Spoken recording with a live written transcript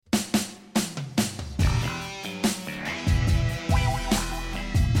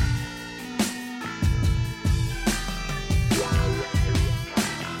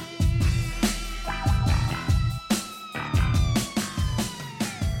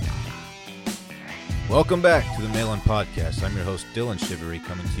Welcome back to the Mail-In Podcast. I'm your host, Dillon Shivery,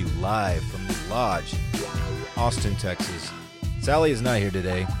 coming to you live from the Lodge, Austin, Texas. Sally is not here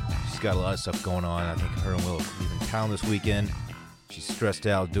today. She's got a lot of stuff going on. I think her and Will are leaving town this weekend. She's stressed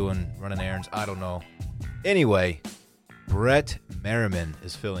out running errands. I don't know. Anyway, Brett Merriman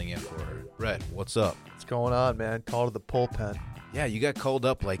is filling in for her. Brett, what's up? What's going on, man? Call to the bullpen. Yeah, you got called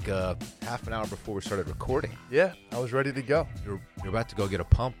up like half an hour before we started recording. Yeah, I was ready to go. You're about to go get a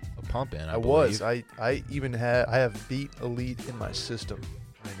pump in. I was. believe. I even have Beat Elite in my system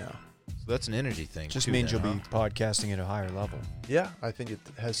right now. So that's an energy thing. Just too, means then, you'll be podcasting at a higher level. Yeah, I think it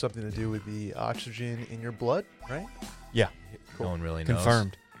has something to do with the oxygen in your blood, right? Yeah. Cool. No one really knows.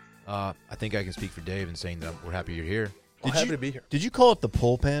 Confirmed. I think I can speak for Dave in saying that we're happy you're here. Happy to be here. Did you call it the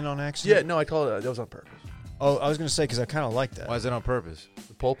bullpen on accident? Yeah, no, I called it. That was on purpose. Oh, I was going to say, because I kind of like that. Why is that on purpose?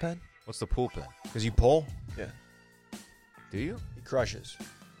 The bullpen? What's the pulpin? Because you pull, Yeah. Do you? he crushes.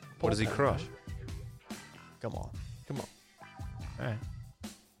 What does he Bullpen. crush? Come on. Come on. All right.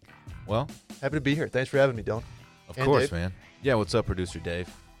 Well, Happy to be here. Thanks for having me, Dylan. of And course, Dave. man. Yeah, what's up, producer Dave?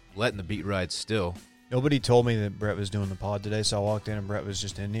 Letting the beat ride still. Nobody told me that Brett was doing the pod today, so I walked in and Brett was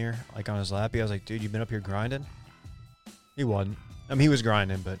just in here, like on his lappy. I was like, dude, you been up here grinding? He wasn't. I mean, he was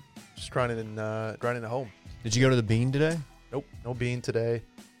grinding, but Just grinding at home. did you go to the Bean today? Nope, no bean today.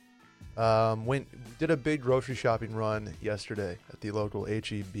 Did a big grocery shopping run yesterday at the local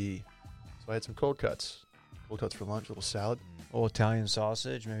HEB. So I had some cold cuts. Cold cuts for lunch, a little salad. Oh, Italian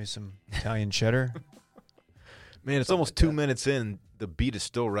sausage, maybe some Italian cheddar. Man, it's Something almost like 2 that. minutes in. The beat is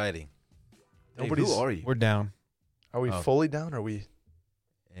still riding. Dave, who Nobody's- are you? We're down. Are we Oh. fully down? Or are we?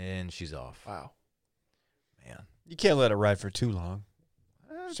 And she's off. Wow. Man. You can't let it ride for too long,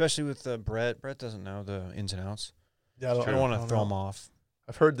 especially with Brett. Brett doesn't know the ins and outs. Yeah, I don't want to throw him off.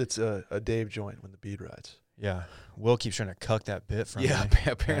 I've heard that's a Dave joint when the bead rides. Yeah. Will keeps trying to cuck that bit from Yeah, me.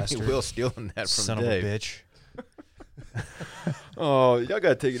 apparently Bastard. Will's stealing that from Son Dave. of a bitch. Oh, y'all got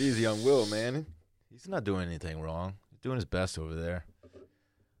to take it easy on Will, man. He's not doing anything wrong. He's doing his best over there.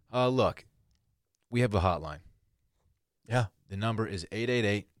 Look, we have a hotline. Yeah. The number is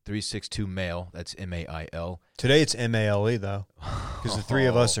 888-362-MAIL. That's MAIL. Today it's MALE, though, because the three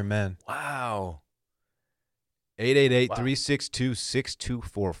of us are men. Wow.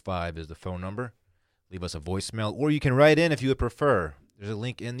 888-362-6245 is the phone number. Leave us a voicemail, or you can write in if you would prefer. There's a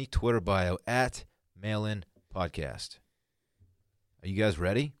link in the Twitter bio at Mail-In Podcast. Are you guys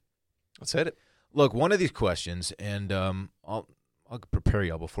ready? Let's hit it. Look, one of these questions, and I'll prepare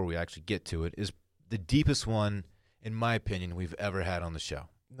y'all before we actually get to it, is the deepest one, in my opinion, we've ever had on the show.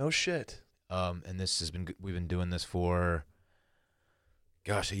 No shit. And we've been doing this for,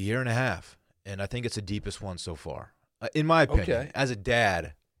 a year and a half, and I think it's the deepest one so far. In my opinion, Okay. as a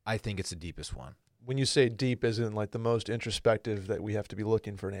dad, I think it's the deepest one. When you say deep, as in like the most introspective that we have to be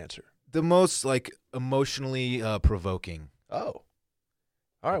looking for an answer. The most emotionally provoking. Oh.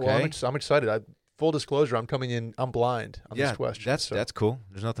 All right. Well, Okay. I'm excited. Full disclosure, I'm coming in. I'm blind on this question. That's cool.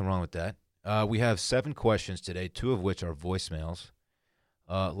 There's nothing wrong with that. We have 7 questions today, 2 of which are voicemails.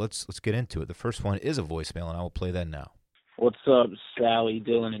 Let's get into it. The first one is a voicemail, and I will play that now. What's up, Sally,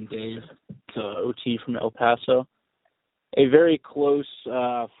 Dillon, and Dave? It's OT from El Paso. A very close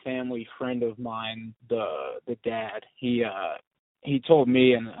family friend of mine, the dad, he told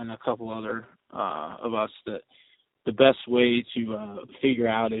me and a couple other of us that the best way to figure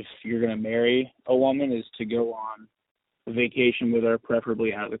out if you're going to marry a woman is to go on a vacation with her,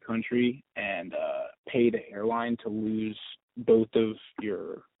 preferably out of the country, and pay the airline to lose both of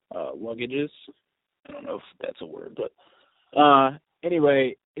your luggages. I don't know if that's a word, but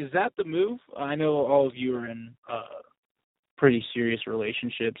anyway, is that the move? I know all of you are in pretty serious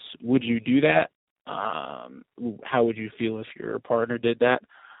relationships. Would you do that? How would you feel if your partner did that?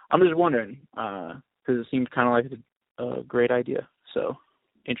 I'm just wondering, because it seems kind of like a great idea. So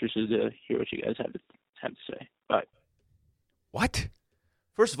interested to hear what you guys have to say. Bye. What?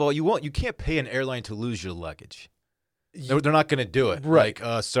 First of all, you can't pay an airline to lose your luggage. They're not going to do it. Right.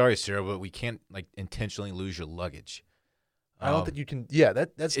 Like, sorry, Sarah, but we can't intentionally lose your luggage. I don't think you can. Yeah,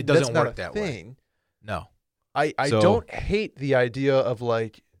 it that's doesn't not work a that way. thing. No. I So- don't hate the idea of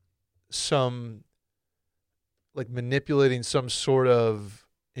like some like manipulating some sort of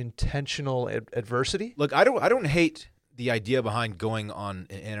intentional adversity. Look, I don't hate the idea behind going on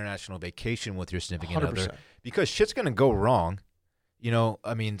an international vacation with your significant other 100%. because shit's going to go wrong.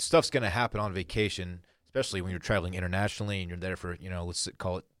 Stuff's going to happen on vacation, especially when you're traveling internationally and you're there for, let's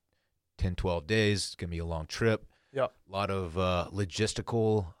call it 10, 12 days. It's going to be a long trip. Yeah. A lot of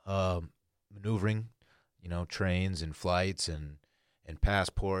logistical maneuvering, trains and flights and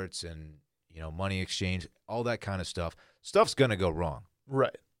passports and, money exchange, all that kind of stuff. Stuff's going to go wrong.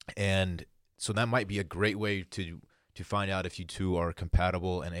 Right. And So that might be a great way to find out if you two are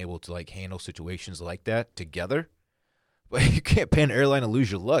compatible and able to like handle situations like that together. But you can't pay an airline and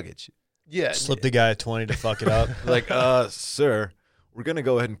lose your luggage. Yeah. Slip the guy a 20 to fuck it up. Like, sir, we're gonna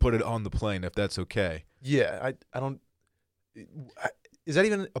go ahead and put it on the plane if that's okay. Yeah. I don't. Is that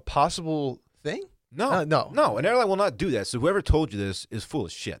even a possible thing? No, no. An airline will not do that. So whoever told you this is full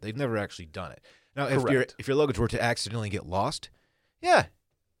of shit. They've never actually done it. Now, if your luggage were to accidentally get lost, yeah,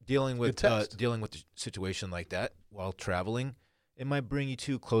 dealing with the situation like that while traveling, it might bring you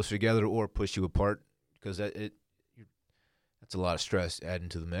two closer together or push you apart because that's a lot of stress adding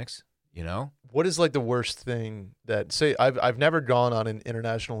to the mix. You know, what is like the worst thing that say I've never gone on an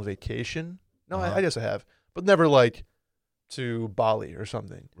international vacation. No, I guess I have, but never like to Bali or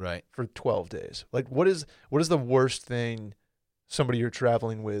something, right? For 12 days. Like, what is the worst thing somebody you're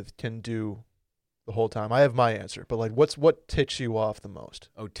traveling with can do the whole time? I have my answer, but like, what ticks you off the most?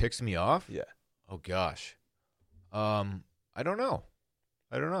 Oh, ticks me off? Yeah. Oh gosh, I don't know.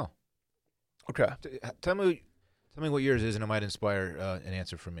 Okay. Tell me what yours is, and it might inspire an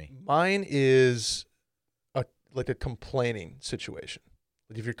answer from me. Mine is a complaining situation.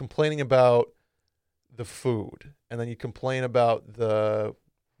 Like if you're complaining about the food and then you complain about the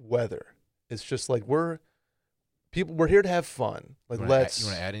weather, it's just like we're here to have fun. Like you want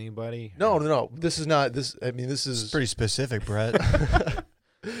to add anybody? No. This is not this. I mean, this is Pretty specific, Brett.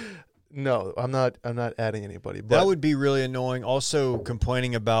 No, I'm not adding anybody. But That would be really annoying. Also,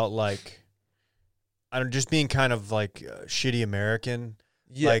 complaining about like, I don't just being kind of like shitty American,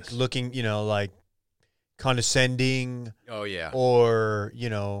 yes. like looking, like condescending. Oh yeah. Or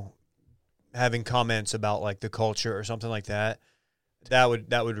having comments about like the culture or something like that. That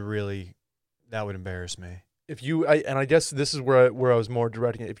would embarrass me. If you, I guess this is where I was more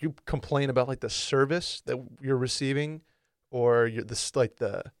directing it. If you complain about like the service that you're receiving, or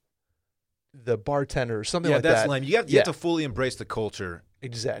the bartender or something like that. Yeah, that's lame. You have to fully embrace the culture.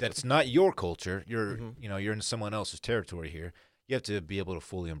 Exactly. That's not your culture. You're you're in someone else's territory here. You have to be able to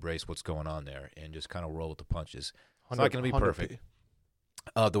fully embrace what's going on there and just kind of roll with the punches. It's not going to be perfect.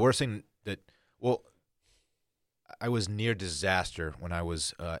 The worst thing I was near disaster when I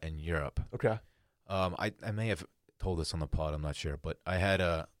was in Europe. Okay. I may have told this on the pod. I'm not sure, but I had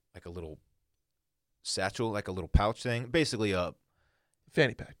a little satchel, like a little pouch thing, basically a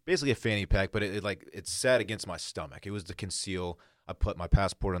fanny pack. Basically a fanny pack, but it sat against my stomach. It was to conceal. I put my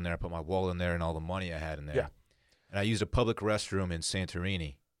passport in there, I put my wallet in there, and all the money I had in there. Yeah. And I used a public restroom in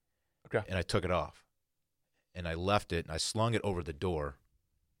Santorini. Okay. And I took it off, and I left it, and I slung it over the door.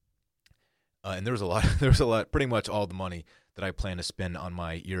 And there was a lot. Pretty much all the money that I planned to spend on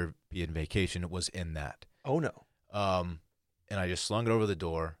my European vacation was in that. Oh no. And I just slung it over the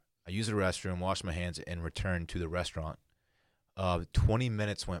door. I used the restroom, washed my hands, and returned to the restaurant. 20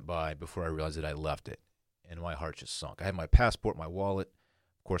 minutes went by before I realized that I left it, and my heart just sunk. I had my passport, my wallet,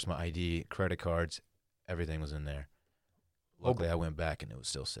 of course, my ID, credit cards, everything was in there. Luckily, I went back, and it was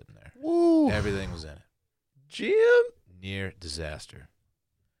still sitting there. Woo. Everything was in it. Jim? Near disaster.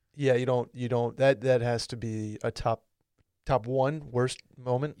 Yeah, you don't. That has to be a top one worst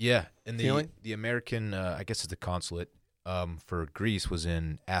moment. Yeah, and feeling? the American, I guess it's the consulate for Greece was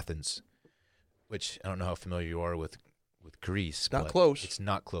in Athens, which I don't know how familiar you are with Greece. It's not close. It's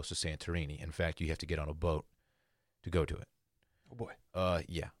not close to Santorini. In fact, you have to get on a boat to go to it. Oh boy.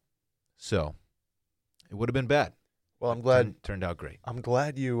 Yeah. So it would have been bad. Well, I'm glad. Turned out great. I'm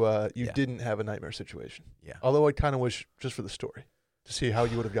glad you didn't have a nightmare situation. Yeah. Although I kind of wish, just for the story, to see how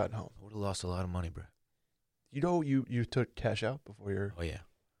you would have gotten home. I would have lost a lot of money, bro. You took cash out before your. Oh yeah.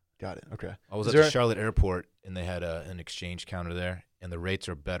 Got it. Okay. I was at the Charlotte airport, and they had an exchange counter there, and the rates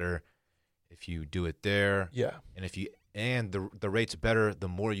are better if you do it there. Yeah. And the rate's better the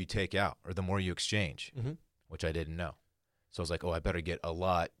more you take out or the more you exchange, which I didn't know. So I was like, I better get a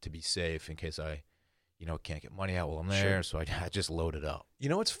lot to be safe in case I, can't get money out while I'm there. Sure. So I just loaded up. You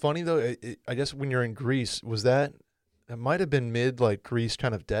know what's funny though? I guess when you're in Greece, that might have been mid Greece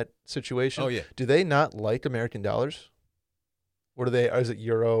kind of debt situation. Oh yeah. Do they not like American dollars? Or do they? Or is it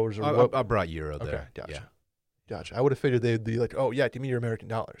euros or what? I brought euro okay, there. Gotcha. Yeah. Gotcha. I would have figured they'd be like, oh yeah, give me your American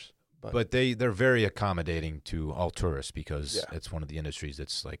dollars. But they're very accommodating to all tourists because it's one of the industries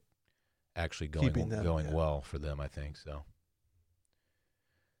that's actually going well for them, I think. So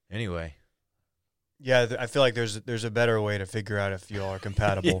anyway. Yeah, I feel like there's a better way to figure out if you all are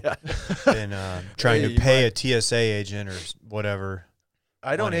compatible than trying to pay a TSA agent or whatever.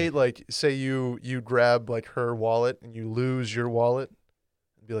 I don't hate say you grab her wallet and you lose your wallet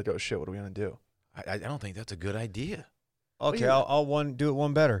and be like, oh shit, what are we gonna do? I don't think that's a good idea. Okay, I'll do it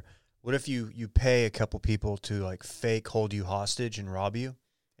one better. What if you pay a couple people to fake hold you hostage and rob you,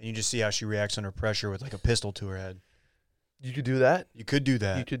 and you just see how she reacts under pressure with like a pistol to her head. You could do that. You could do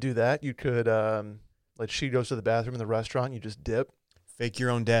that. You could do that. You could, like, she goes to the bathroom in the restaurant. You just dip. Fake your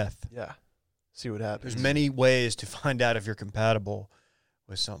own death. Yeah. See what happens. There's many ways to find out if you're compatible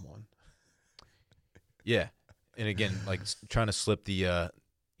with someone. Yeah, and again, like trying to slip the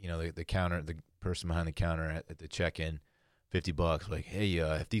the counter, the person behind the counter at the check-in, $50. Like, hey,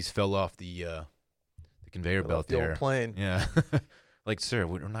 if these fell off the conveyor belt the there, old plane. yeah, like, sir,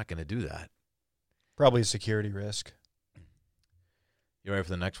 we're not going to do that. Probably a security risk. You ready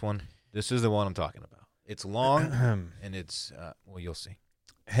for the next one? This is the one I'm talking about. It's long, and it's well, you'll see.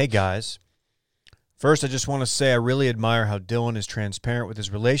 Hey, guys. First, I just want to say I really admire how Dillon is transparent with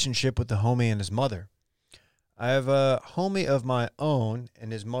his relationship with the homie and his mother. I have a homie of my own,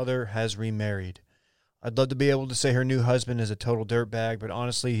 and his mother has remarried. I'd love to be able to say her new husband is a total dirtbag, but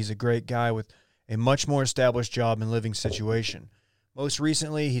honestly, he's a great guy with a much more established job and living situation. Most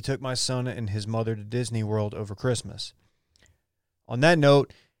recently, he took my son and his mother to Disney World over Christmas. On that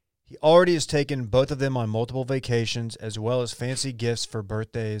note, he already has taken both of them on multiple vacations, as well as fancy gifts for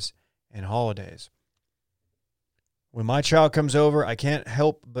birthdays and holidays. When my child comes over, I can't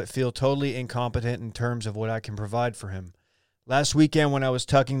help but feel totally incompetent in terms of what I can provide for him. Last weekend when I was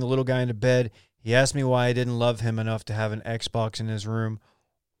tucking the little guy into bed, he asked me why I didn't love him enough to have an Xbox in his room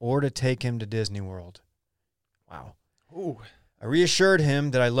or to take him to Disney World. Wow. Ooh. I reassured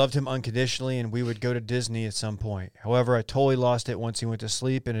him that I loved him unconditionally and we would go to Disney at some point. However, I totally lost it once he went to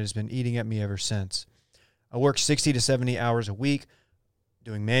sleep, and it has been eating at me ever since. I work 60 to 70 hours a week,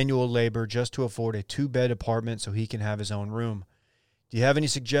 doing manual labor just to afford a 2-bed apartment so he can have his own room. Do you have any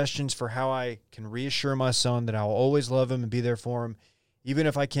suggestions for how I can reassure my son that I'll always love him and be there for him, even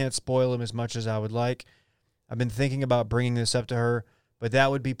if I can't spoil him as much as I would like? I've been thinking about bringing this up to her, but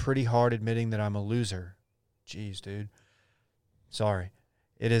that would be pretty hard admitting that I'm a loser. Jeez, dude. Sorry.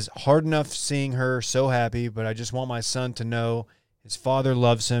 It is hard enough seeing her so happy, but I just want my son to know his father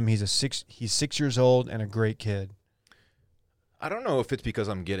loves him. He's 6 years old and a great kid. I don't know if it's because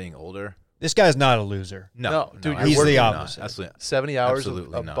I'm getting older. This guy's not a loser. No, dude, he's you're the working opposite. Absolutely. 70 hours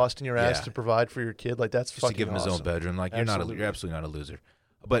Absolutely of not. busting your ass Yeah. to provide for your kid. Like, that's Just fucking to give him his own awesome. bedroom. Like, you're Absolutely. absolutely not a loser.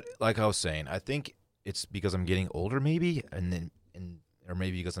 But like I was saying, I think it's because I'm getting older, maybe, or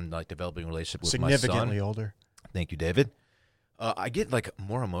maybe because I'm like developing a relationship with my son. Significantly older. Thank you, David. I get like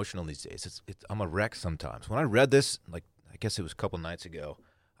more emotional these days. I'm a wreck sometimes. When I read this, like I guess it was a couple nights ago,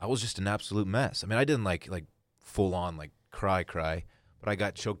 I was just an absolute mess. I mean, I didn't like full on like cry, but I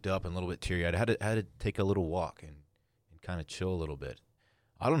got choked up and a little bit teary eyed. I had to take a little walk and kind of chill a little bit.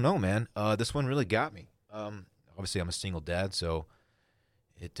 I don't know, man. This one really got me. Obviously, I'm a single dad, so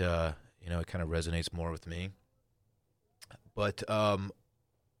it it kind of resonates more with me. But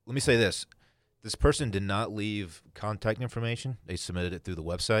let me say this. This person did not leave contact information. They submitted it through the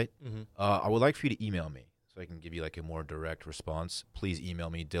website. Mm-hmm. I would like for you to email me so I can give you like a more direct response. Please email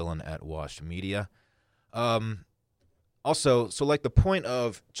me, Dillon@washedmedia. Also, so like the point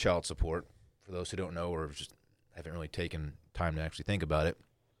of child support, for those who don't know or just haven't really taken time to actually think about it,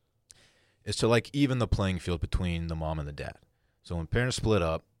 is to like even the playing field between the mom and the dad. So when parents split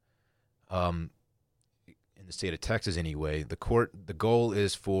up, in the state of Texas anyway, the goal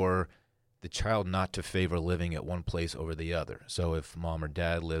is for the child not to favor living at one place over the other. So if mom or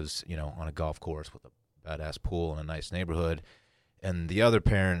dad lives, on a golf course with a badass pool in a nice neighborhood, and the other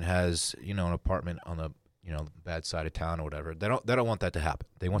parent has, an apartment on the, bad side of town or whatever, they don't want that to happen.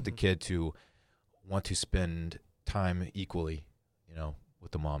 They want the kid to want to spend time equally,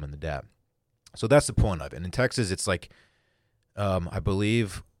 with the mom and the dad. So that's the point of it. And in Texas, it's like, I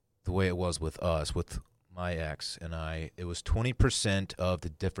believe the way it was with us, with my ex and I, it was 20% of the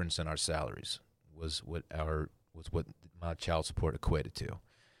difference in our salaries was what my child support equated to.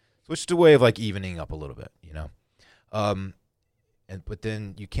 So it's just a way of like evening up a little bit, But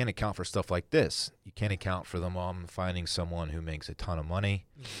then you can't account for stuff like this. You can't account for the mom finding someone who makes a ton of money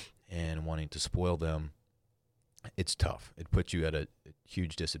and wanting to spoil them. It's tough. It puts you at a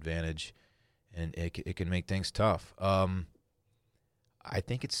huge disadvantage, and it can make things tough. I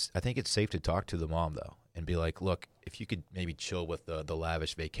think it's safe to talk to the mom though and be like, look, if you could maybe chill with the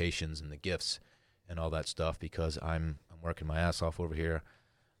lavish vacations and the gifts and all that stuff, because I'm working my ass off over here.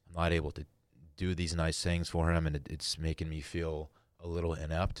 I'm not able to do these nice things for him, and it's making me feel a little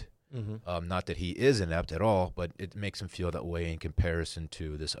inept. Mm-hmm. Not that he is inept at all, but it makes him feel that way in comparison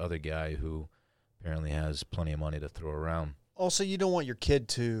to this other guy who apparently has plenty of money to throw around. Also, you don't want your kid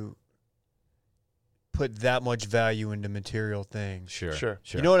to put that much value into material things. Sure.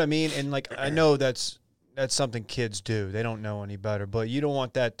 You know what I mean? And like, I know that's something kids do. They don't know any better, but you don't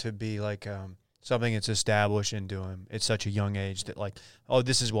want that to be like something that's established into him at such a young age that, like, oh,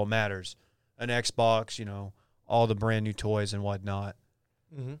 this is what matters. An Xbox, you know, all the brand new toys and whatnot.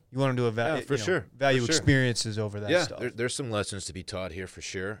 Mm-hmm. You want him to Yeah, for sure. value For sure. experiences over that stuff. There's some lessons to be taught here for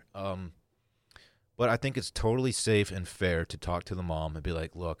sure. But I think it's totally safe and fair to talk to the mom and be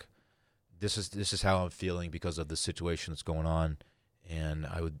like, look, this is how I'm feeling because of the situation that's going on, and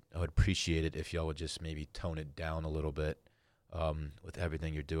I would appreciate it if y'all would just maybe tone it down a little bit with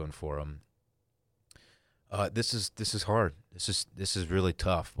everything you're doing for him. This is hard. This is really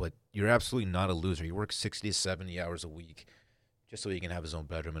tough, but you're absolutely not a loser. You work 60 to 70 hours a week just so he can have his own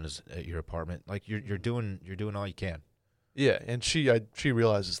bedroom at your apartment. Like you're doing all you can. Yeah, and she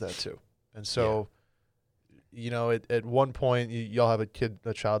realizes that too. And so, you know, at one point y'all have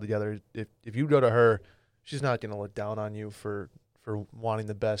a child together. If you go to her, she's not going to look down on you for wanting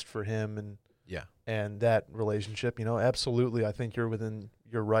the best for him and that relationship. You know, absolutely. I think you're within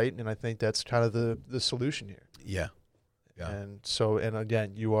your right, and I think that's kind of the solution here. Yeah. Yeah. And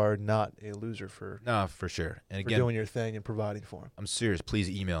again, you are not a loser for sure. And for again, doing your thing and providing for him. I'm serious. Please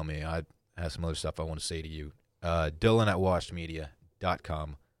email me. I have some other stuff I want to say to you.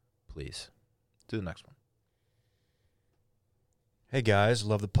 Dillon@washedmedia.com. Please. Do the next one. Hey guys,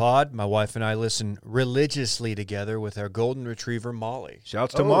 love the pod. My wife and I listen religiously together with our golden retriever Molly.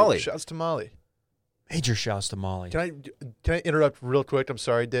 Shouts to Molly. Shouts to Molly. Major shouts to Molly. Can I interrupt real quick? I'm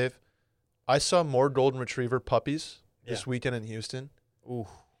sorry, Dave. I saw more golden retriever puppies this weekend in Houston. Ooh.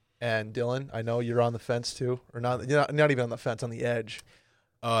 And Dillon, I know you're on the fence too, or not? You're not even on the fence, on the edge.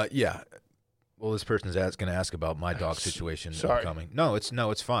 Yeah. Well, this person's going to ask about my dog situation upcoming. No,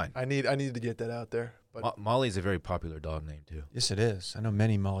 it's fine. I need to get that out there. But Molly's a very popular dog name too. Yes, it is. I know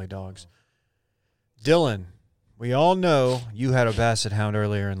many Molly dogs. Dillon, we all know you had a basset hound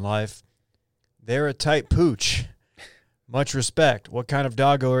earlier in life. They're a tight pooch. Much respect. What kind of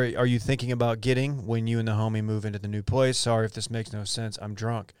dog are you thinking about getting when you and the homie move into the new place? Sorry if this makes no sense. I'm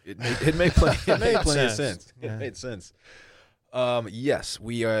drunk. It made plenty of sense. Yeah. It made sense. Yes,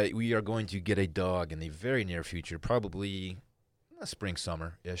 we are going to get a dog in the very near future, probably spring,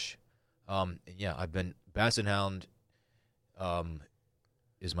 summer-ish. I've been Basset Hound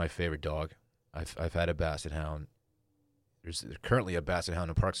is my favorite dog. I've had a Basset Hound. There's currently a Basset Hound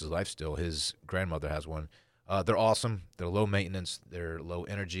in Parks' life still. His grandmother has one. They're awesome. They're low maintenance. They're low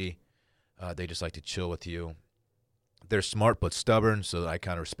energy. They just like to chill with you. They're smart but stubborn, so I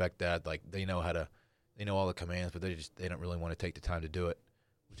kind of respect that. Like they know all the commands, but they don't really want to take the time to do it,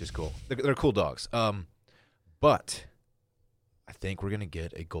 which is cool. They're cool dogs. But I think we're gonna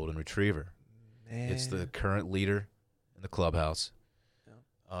get a golden retriever. man. It's the current leader in the clubhouse.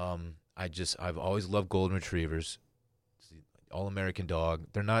 Yeah. I've always loved golden retrievers. It's the all-American dog.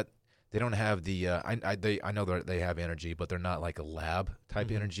 They don't have the I know they have energy, but they're not like a lab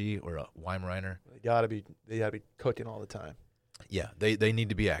type energy or a Weimaraner. They gotta be cooking all the time. Yeah, they need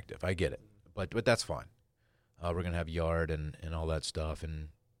to be active. I get it, but that's fine. We're gonna have yard and all that stuff and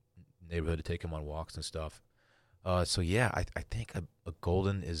neighborhood to take them on walks and stuff. So yeah, I think a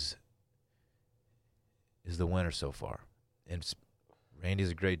golden is the winner so far. And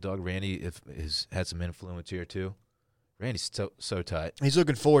Randy's a great dog. Randy has had some influence here too. Randy's so tight. He's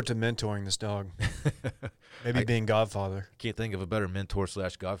looking forward to mentoring this dog. Maybe being godfather. Can't think of a better mentor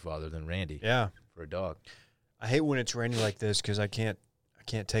 / godfather than Randy. Yeah. For a dog. I hate when it's rainy like this because I can't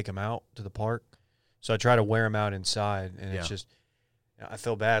take him out to the park. So I try to wear him out inside, and it's just I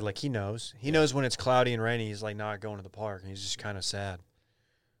feel bad. Like he knows when it's cloudy and rainy. He's like not going to the park, and he's just kind of sad.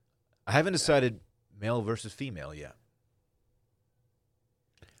 I haven't decided male versus female yet.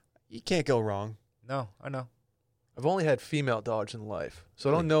 You can't go wrong. No, I know. I've only had female dogs in life, so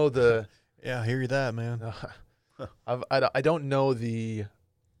I don't know the. Yeah, I hear you that, man. I don't know the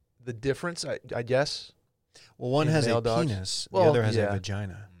difference. I guess. Well, one has a penis, the other has a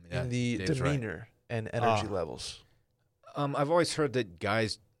vagina. In the Dave's demeanor and energy levels. I've always heard that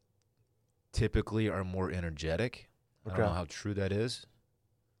guys typically are more energetic. I don't know how true that is.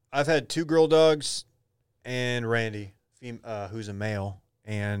 I've had 2 girl dogs and Randy, who's a male,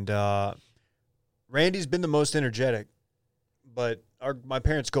 and Randy's been the most energetic. But my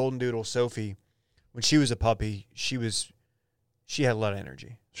parents' golden doodle, Sophie, when she was a puppy, she had a lot of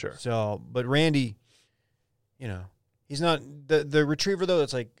energy. Sure. So, but Randy, he's not the retriever though.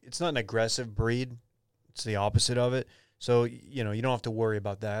 It's not an aggressive breed. It's the opposite of it. So you don't have to worry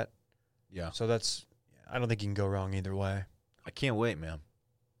about that. Yeah. So I don't think you can go wrong either way. I can't wait, man.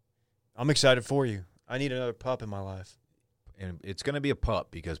 I'm excited for you. I need another pup in my life. And it's going to be a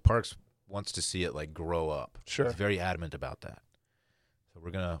pup because Parks wants to see it like grow up. Sure. He's very adamant about that. So we're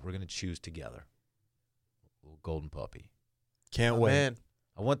gonna choose together. A little golden puppy. Can't wait. Man,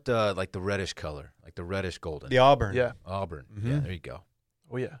 I want like the reddish color, like the reddish golden. The auburn. Yeah. Auburn. Mhm. Yeah, there you go.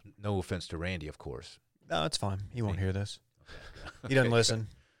 Oh yeah. No offense to Randy, of course. No, it's fine. He won't hear this. He doesn't listen.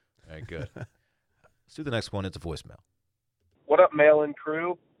 All right, good. Let's do the next one. It's a voicemail. What up, mail-in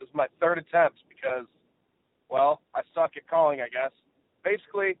crew? This is my third attempt because, well, I suck at calling, I guess.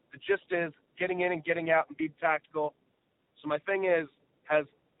 Basically, the gist is getting in and getting out and being tactical. So my thing is, has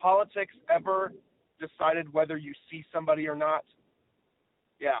politics ever decided whether you see somebody or not?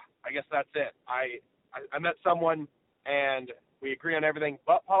 Yeah, I guess that's it. I met someone and we agree on everything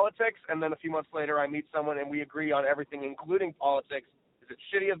but politics, and then a few months later I meet someone and we agree on everything, including politics. Is it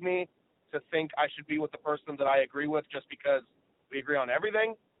shitty of me to think I should be with the person that I agree with just because we agree on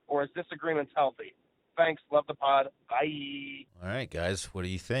everything, or is disagreement healthy? Thanks. Love the pod. Bye. All right, guys. What do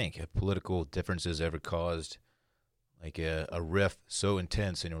you think? Have political differences ever caused like a rift so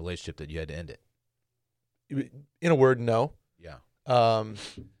intense in a relationship that you had to end it? In a word, no. Yeah.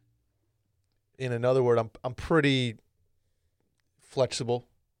 In another word, I'm pretty flexible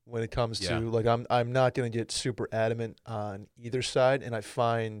when it comes Yeah. to like I'm not going to get super adamant on either side, and I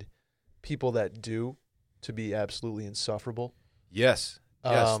find people that do to be absolutely insufferable. Yes.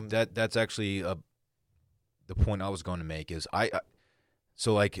 Yes. That's actually the point I was going to make is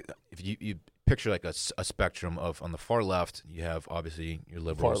so like if you picture like a spectrum of on the far left you have obviously your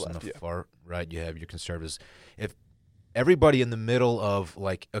liberals, Far left, and the yeah. far right you have your conservatives. If everybody in the middle of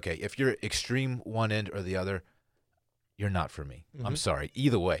like, okay, if you're extreme one end or the other, you're not for me. I'm Mhm. sorry.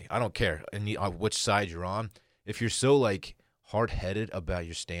 Either way, I don't care which side you're on. If you're so like hard-headed about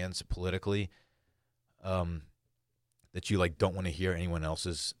your stance politically, that you like don't want to hear anyone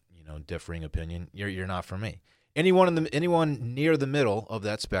else's differing opinion, you're not for me. Anyone near the middle of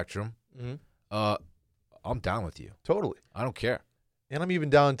that spectrum, Mm-hmm. I'm down with you. Totally. I don't care. And I'm even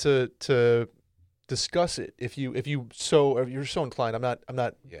down to discuss it if you're so inclined. I'm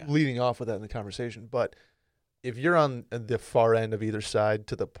not Yeah. leading off with that in the conversation, but if you're on the far end of either side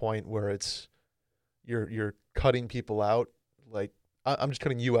to the point where it's you're cutting people out, like I'm just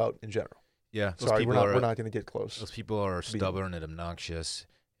cutting you out in general. Yeah. those Sorry, people we're not going to get close. Those people are Being- stubborn and obnoxious,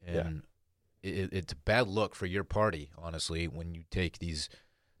 and it's a bad look for your party, honestly, when you take these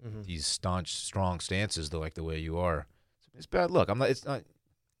Mhm. these staunch, strong stances, the way you are. It's bad look. I don't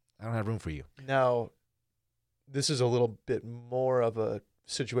have room for you. Now, this is a little bit more of a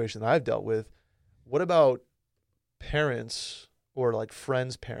situation that I've dealt with. What about parents or like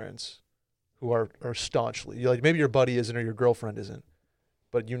friends' parents who are staunchly like maybe your buddy isn't or your girlfriend isn't,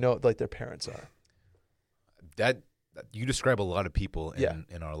 but like their parents are. That you describe a lot of people in, Yeah.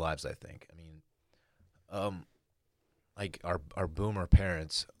 in our lives, I think. I mean, like our boomer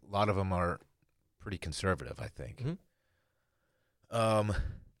parents, a lot of them are pretty conservative, I think. Mhm.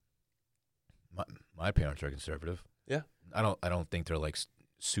 My parents are conservative. Yeah. I don't think they're like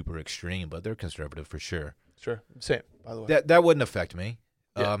super extreme, but they're conservative for sure. Sure, same. By the way, That wouldn't affect me.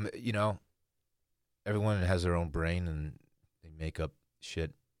 Yeah. Everyone has their own brain and they make up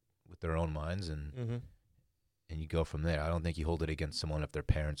shit with their own minds, and mm-hmm. and you go from there. I don't think you hold it against someone if their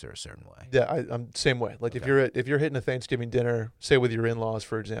parents are a certain way. Yeah, I'm same way. Like Okay. if you're hitting a Thanksgiving dinner, say with your in-laws,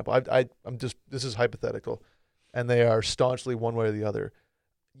 for example, I'm just this is hypothetical, and they are staunchly one way or the other.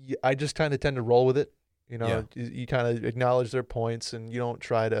 I just kind of tend to roll with it. Yeah. You kind of acknowledge their points, and you don't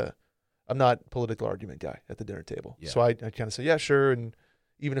try to. I'm not a political argument guy at the dinner table, Yeah. so I kind of say yeah, sure, and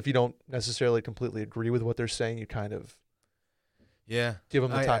even if you don't necessarily completely agree with what they're saying, you kind of Yeah, give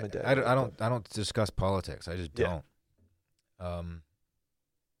them the time of day. I don't discuss politics. I just Yeah. don't.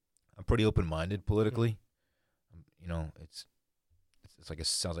 I'm pretty open-minded politically. It's like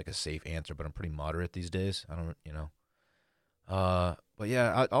sounds like a safe answer, but I'm pretty moderate these days. I don't. But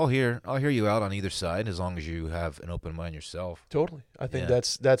yeah, I'll hear you out on either side as long as you have an open mind yourself. Totally. I think Yeah.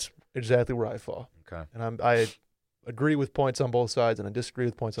 that's exactly where I fall. Okay. And I agree with points on both sides, and I disagree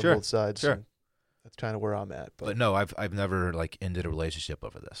with points on Sure, both sides. sure. and that's kind of where I'm at. But no, I've never like ended a relationship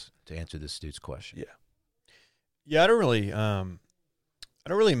over this. To answer this dude's question. Yeah. Yeah, I don't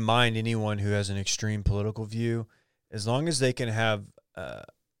really mind anyone who has an extreme political view, as long as they can have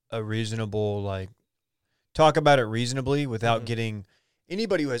a reasonable talk about it reasonably without Mhm. getting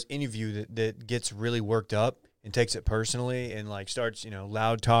anybody who has any view that gets really worked up and takes it personally and starts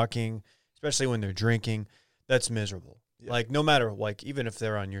loud talking, especially when they're drinking. That's miserable. Yeah. No matter even if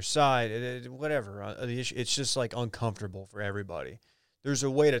they're on your side, whatever the issue, it's just uncomfortable for everybody. There's a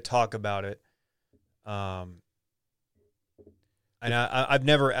way to talk about it. And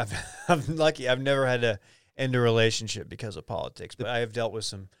I'm lucky. I've never had to end a relationship because of politics, but I have dealt with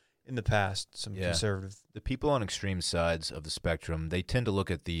some in the past, some Yeah. conservative. The people on extreme sides of the spectrum, they tend to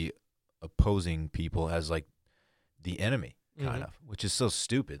look at the opposing people as like the enemy. kind of, which is so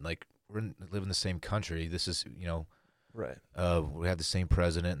stupid. Like live in the same country. This is, Right. We have the same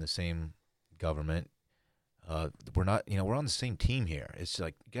president and the same government. We're not, we're on the same team here. It's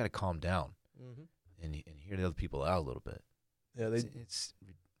like you got to calm down and hear the other people out a little bit. Yeah, it's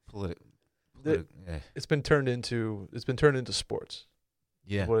political. It's been turned into sports.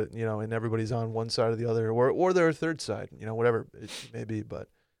 Yeah. And everybody's on one side or the other, or they're a third side, whatever it may be. But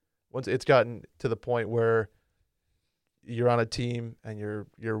once it's gotten to the point where you're on a team and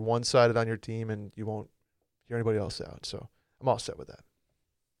you're one-sided on your team and you won't hear anybody else out. So I'm all set with that.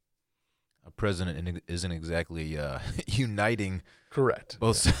 A president isn't exactly uniting. Correct.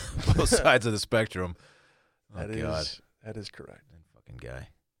 Both sides of the spectrum. Oh, God. That is correct. That fucking guy.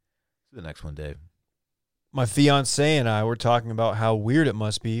 The next one, Dave. My fiance and I were talking about how weird it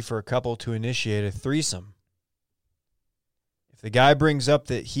must be for a couple to initiate a threesome. If the guy brings up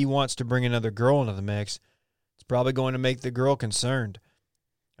that he wants to bring another girl into the mix, it's probably going to make the girl concerned.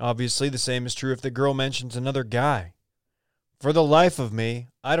 Obviously, the same is true if the girl mentions another guy. For the life of me,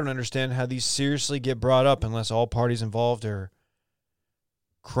 I don't understand how these seriously get brought up unless all parties involved are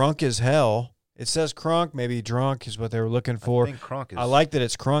crunk as hell. It says crunk, maybe drunk is what they were looking for. I think crunk is... I like that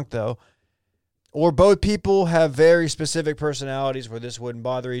it's crunk, though. Or both people have very specific personalities where this wouldn't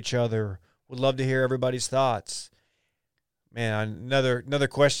bother each other. Would love to hear everybody's thoughts. Man, another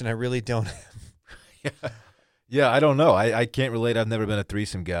question I really don't have. Yeah, I don't know. I can't relate. I've never been a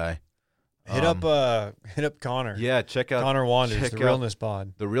threesome guy. Hit up Connor. Yeah, check out Connor Wanders, the Realness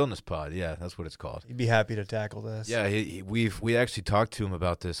Pod. The Realness Pod, yeah, that's what it's called. He'd be happy to tackle this. Yeah, we actually talked to him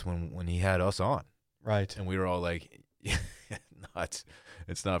about this when he had us on. Right. And we were all like, no,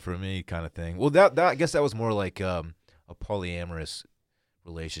 it's not for me kind of thing. Well, that I guess that was more like a polyamorous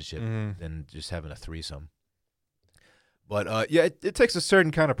relationship than just having a threesome. But yeah, it takes a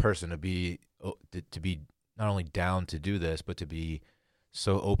certain kind of person to be not only down to do this, but to be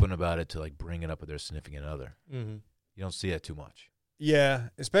so open about it to like bring it up with their significant other. Mm-hmm. You don't see that too much. Yeah,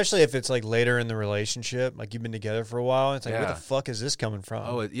 especially if it's like later in the relationship, like you've been together for a while. It's like, Yeah. where the fuck is this coming from?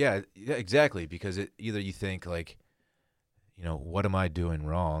 Oh, yeah, exactly. Because either you think like, what am I doing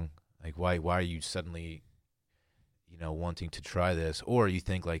wrong? Like, why are you suddenly, wanting to try this? Or you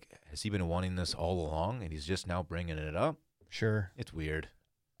think like, has he been wanting this all along and he's just now bringing it up? Sure. It's weird.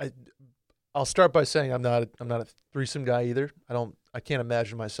 I'll start by saying I'm not a threesome guy either. I can't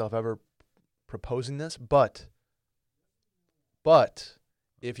imagine myself ever proposing this, but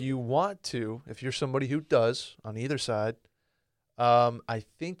if you want to, if you're somebody who does on either side, I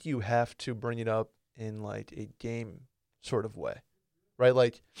think you have to bring it up in like a game sort of way, right?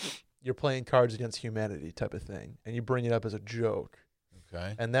 Like you're playing Cards Against Humanity type of thing, and you bring it up as a joke.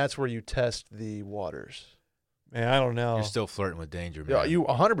 Okay. And that's where you test the waters. Man, I don't know. You're still flirting with danger, man. Yeah, you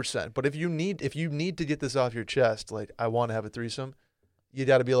 100%. But if you need to get this off your chest, like I want to have a threesome, you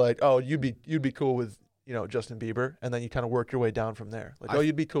got to be like, oh, you'd be cool with Justin Bieber, and then you kind of work your way down from there. Like,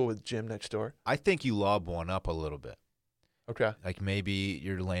 you'd be cool with Jim next door. I think you lob one up a little bit. Okay. Like maybe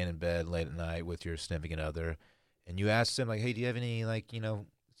you're laying in bed late at night with your significant other, and you ask them like, hey, do you have any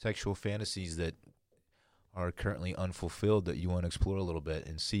sexual fantasies that are currently unfulfilled that you want to explore a little bit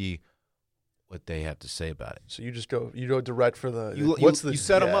and see what they have to say about it. So you go direct for the. You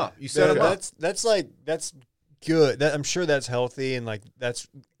set them up. You set them up. That's good. I'm sure that's healthy and like that's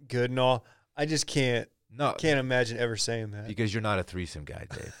good and all. I just can't imagine ever saying that because you're not a threesome guy,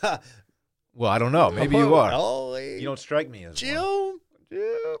 Dave. Well, I don't know. Maybe you are. You don't strike me as Jim.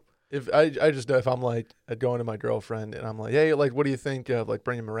 If I just know if I'm like going to my girlfriend and I'm like, hey, like, what do you think of like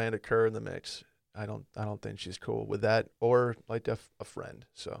bringing Miranda Kerr in the mix? I don't think she's cool with that, or like a friend.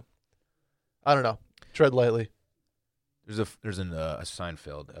 So I don't know. Tread lightly. There's a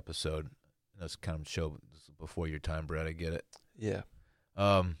Seinfeld episode. That's kind of show before your time, Brett. I get it. Yeah.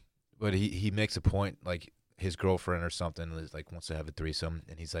 But he makes a point like his girlfriend or something is like wants to have a threesome,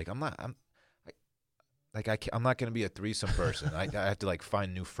 and he's like, I'm not going to be a threesome person. I have to like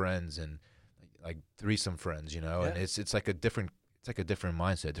find new friends and like threesome friends, Yeah. And it's like a different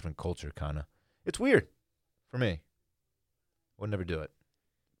mindset, different culture, kind of. It's weird for me. Would never do it.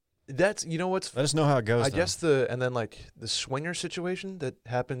 That's what's. Let us know how it goes. I guess and then like the swinger situation that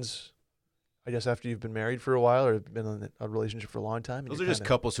happens. I guess after you've been married for a while or been in a relationship for a long time. Those are just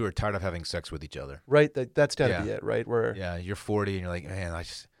couples who are tired of having sex with each other. Right. That's got to be it. Right. Where. Yeah, you're 40 and you're like, man, I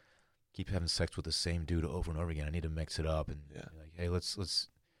just keep having sex with the same dude over and over again. I need to mix it up. And you're like, hey, let's.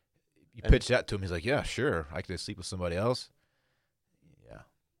 You pitch that to him. He's like, yeah, sure. I could sleep with somebody else.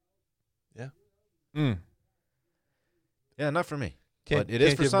 Yeah. Yeah. Yeah, not for me. But it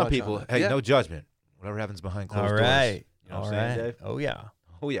is for some people. Hey, no judgment. Whatever happens behind closed doors. All right. You know what I'm saying, Dave? Oh, yeah.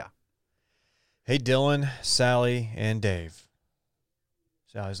 Oh, yeah. Hey, Dillon, Sally, and Dave.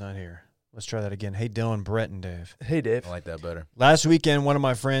 Sally's not here. Let's try that again. Hey, Dillon, Brett, and Dave. Hey, Dave. I like that better. Last weekend, one of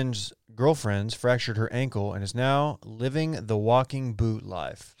my friend's girlfriends fractured her ankle and is now living the walking boot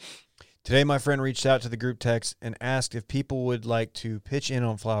life. Today, my friend reached out to the group text and asked if people would like to pitch in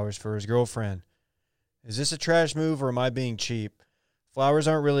on flowers for his girlfriend. Is this a trash move or am I being cheap? Flowers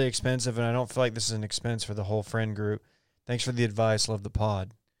aren't really expensive, and I don't feel like this is an expense for the whole friend group. Thanks for the advice. Love the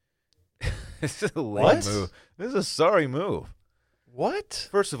pod. This is a lame What? move. This is a sorry move. What?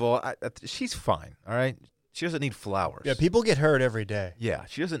 First of all, she's fine, all right? She doesn't need flowers. Yeah, people get hurt every day. Yeah,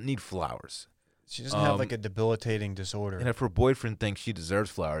 she doesn't need flowers. She doesn't have like a debilitating disorder. And if her boyfriend thinks she deserves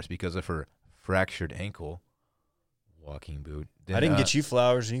flowers because of her fractured ankle, walking boot. Then, I didn't get you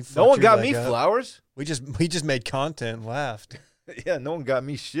flowers, and you No one fucked your got leg me up. flowers. We just made content and laughed. Yeah, no one got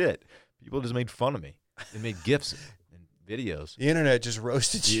me shit. People just made fun of me. They made gifs and videos. The internet just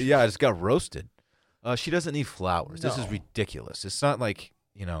roasted you. Yeah, I just got roasted. She doesn't need flowers. This is No. ridiculous. It's not like,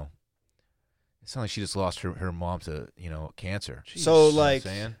 it's not like she just lost her mom to, cancer. So, You know what I'm like,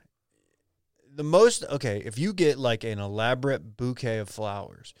 saying? if you get like an elaborate bouquet of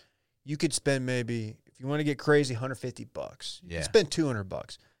flowers, you could spend maybe, if you want to get crazy, $150. You Yeah. could spend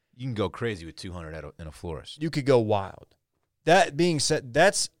 $200. You can go crazy with 200 in a florist. You could go wild. That being said,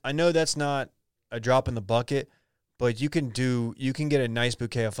 I know that's not a drop in the bucket, but you can get a nice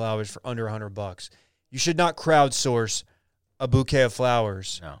bouquet of flowers for under $100. You should not crowdsource a bouquet of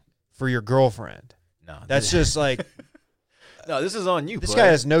flowers No. for your girlfriend. No. That's just like, No, this is on you, this player.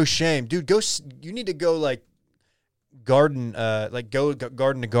 guy has no shame. Dude, you need to go like garden, go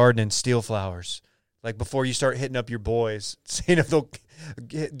garden to garden and steal flowers. Like before you start hitting up your boys, seeing if they'll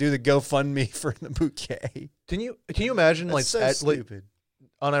do the GoFundMe for the bouquet. Can you imagine That's so like stupid.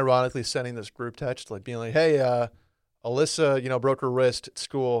 unironically sending this group text, like being like, "Hey, Alyssa, broke her wrist at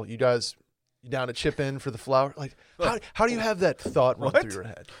school. You down to chip in for the flower?" Like, how do you have that thought run What? through your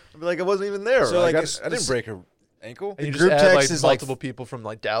head? I'd be like, I wasn't even there. So, Like, like, I didn't break her ankle. And you The just group add text like is, like, multiple people from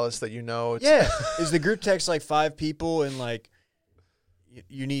like Dallas that you know. It's, Yeah. Is the group text like 5 people and like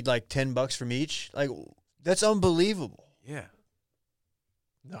you need like $10 from each? Like that's unbelievable. Yeah.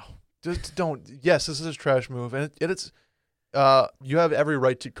 No, just don't. Yes, this is a trash move, and it's. You have every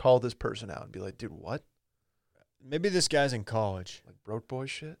right to call this person out and be like, "Dude, what? Maybe this guy's in college. Like broke boy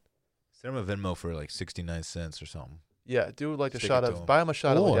shit?" Send him a Venmo for like 69 cents or something. Yeah, do like a Stick shot it to of him. buy him a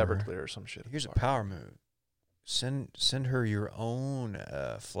shot of like Or- Everclear or some shit. Here's a power move. Send her your own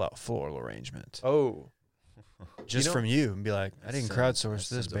floral arrangement. Oh, Just know- from you and be like, I didn't crowdsource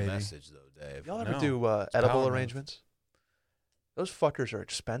That this, sends a baby. message, though, Dave. y'all ever No. do It's a edible power move. arrangements? Those fuckers are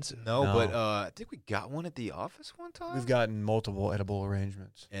expensive. No, No. but I think we got one at the office one time. We've gotten multiple edible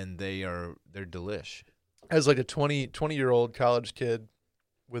arrangements. and they're delish. As like a 20-year-old college kid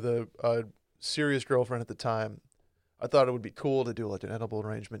with a serious girlfriend at the time, I thought it would be cool to do like an edible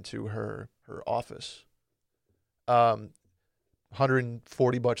arrangement to her office.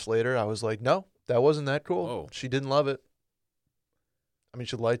 $140 later, I was like, no, that wasn't that cool. Whoa. She didn't love it. I mean,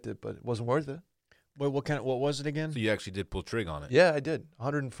 she liked it, but it wasn't worth it. Wait, what was it again? So you actually did pull trig on it. Yeah, I did.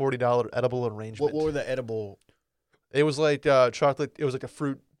 $140 edible arrangement. What were the edible? It was like chocolate. It was like a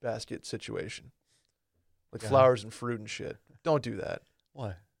fruit basket situation, like Yeah. flowers and fruit and shit. Don't do that.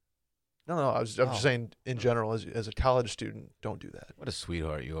 What? No. I'm just Oh. saying in general, as a college student, don't do that. What a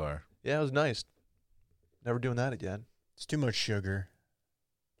sweetheart you are. Yeah, it was nice. Never doing that again. It's too much sugar.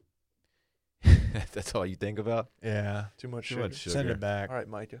 That's all you think about? Yeah. Too much Too sugar. much sugar. Send it back. All right,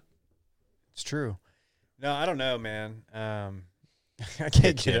 Micah. It's true. No, I don't know, man. I can't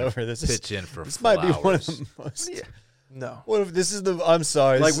Pitch get in. over this. Pitch in for This flowers. might be one of the most. No. What if this is the? I'm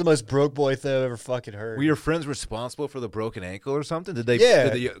sorry. Like- This is the most broke boy thing I've ever fucking heard. Were your friends responsible for the broken ankle or something? Did they? Yeah.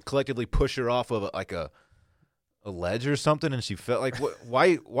 Did they collectively push her off of a ledge or something, and she felt like what?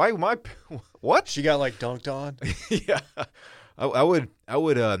 Why am I? What? She got like dunked on. Yeah. I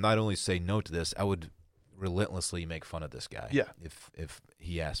would not only say no to this, I would relentlessly make fun of this guy. Yeah. If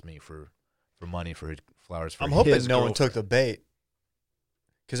he asked me for money for flowers for I'm hoping his no one took the bait.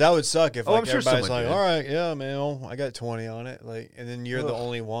 Because that would suck if Oh, like I'm sure everybody's someone like, did. all right, yeah, man, I got 20 on it, like, and then you're the Ugh.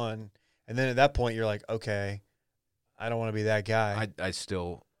 only one, and then at that point you're like, okay, I don't want to be that guy. I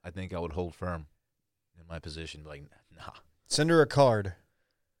think I would hold firm in my position, like nah. Send her a card.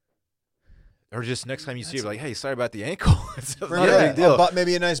 Or just next time you see her, like, hey, sorry about the ankle. It's not Yeah, a big deal.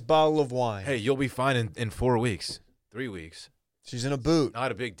 maybe a nice bottle of wine. Hey, you'll be fine in 4 weeks, 3 weeks. She's in a boot.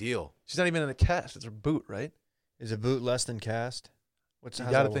 Not a big deal. She's not even in a cast. It's her boot, right? Is a boot less than cast? You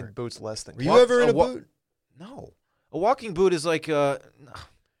how's got to that think work? boot's less than Were you cast. ever in a wa- boot? No. A walking boot is like,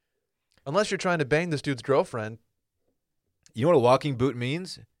 Unless you're trying to bang this dude's girlfriend. you know what a walking boot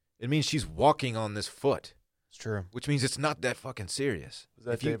means? It means she's walking on this foot, It's true. which means it's not that fucking serious. Was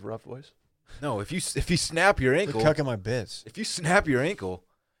that If you- Dave Ruff voice? No, if you snap your Quit ankle, cucking my bits. if you snap your ankle,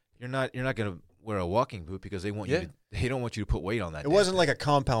 you're not gonna wear a walking boot because they want Yeah. they don't want you to put weight on that. It damn wasn't thing. like a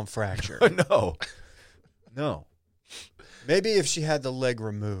compound fracture. No. Maybe if she had the leg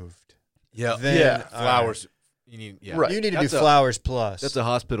removed. Yeah. Then, Yeah. all right. Flowers. You need. Yeah. Right. You need to do That's a- flowers plus. That's a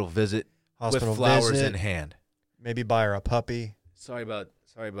hospital visit hospital with flowers visit. in hand. Maybe buy her a puppy. Sorry about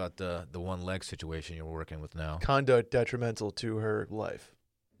the one leg situation you're working with now. Conduct detrimental to her life.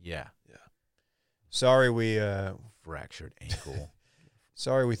 Yeah. Sorry we Fractured ankle.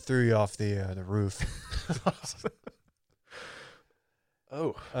 threw you off the roof.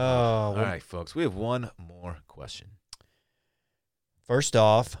 Oh. Oh, All right, folks. We have one more question. First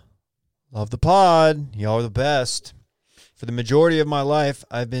off, love the pod. Y'all are the best. For the majority of my life,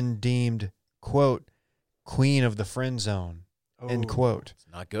 I've been deemed, quote, queen of the friend zone, end Oh. quote. It's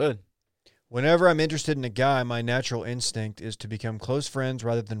not good. Whenever I'm interested in a guy, my natural instinct is to become close friends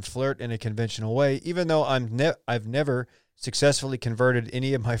rather than flirt in a conventional way, even though I've never successfully converted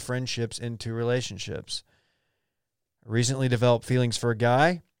any of my friendships into relationships. I recently developed feelings for a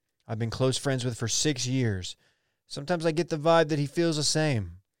guy I've been close friends with for 6 years. Sometimes I get the vibe that he feels the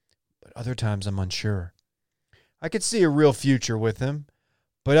same, but other times I'm unsure. I could see a real future with him,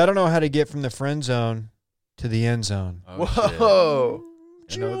 but I don't know how to get from the friend zone to the end zone. Oh, shit. Whoa.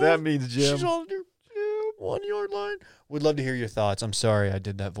 I know what that means, Jim. She's on your 1 yard line. Would love to hear your thoughts. I'm sorry I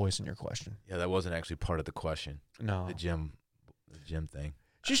did that voice in your question. Yeah, that wasn't actually part of the question. No. The gym thing.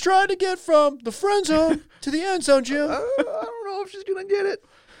 She's trying to get from the friend zone to the end zone, Jim. I don't know if she's gonna get it.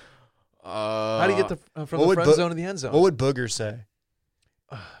 How do you get from what the would friend Bo- zone to the end zone? What would Booger say?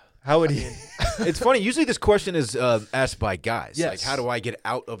 How would he? It's funny. Usually, this question is asked by guys. Yes. Like, how do I get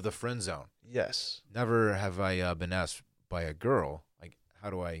out of the friend zone? Yes. Never have I been asked by a girl. Like,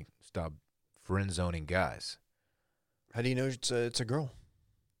 how do I stop friend zoning guys? How do you know it's a girl?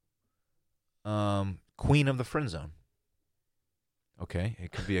 Queen of the friend zone. Okay,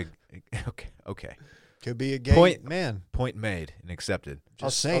 it could be a okay. Could be a gay Point- man. Point made and accepted. Just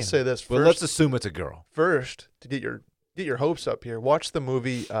I'll saying. say this But first. let's assume it's a girl. First, to get your hopes up here, watch the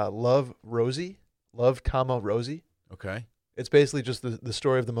movie Love, Rosie. Love, Rosie. Okay. It's basically just the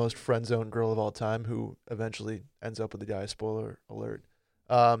story of the most friend zone girl of all time who eventually ends up with the guy. Spoiler alert.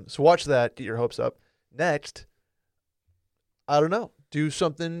 So watch that. Get your hopes up. Next, I don't know. Do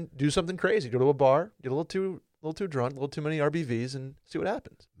something crazy. Go to a bar. Get a little too drunk. A little too many RBVs, and see what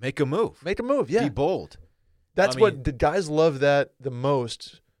happens. Make a move. Make a move. Yeah, Be bold. that's I what mean- the guys love that the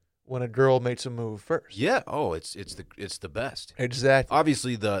most when a girl makes a move first. Yeah. Oh, it's the best. Exactly.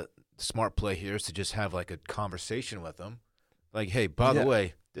 Obviously, the smart play here is to just have like a conversation with them. Like, hey, by the Yeah.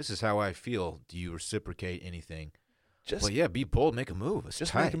 way, this is how I feel. Do you reciprocate anything? Just Well, yeah, be bold, make a move. It's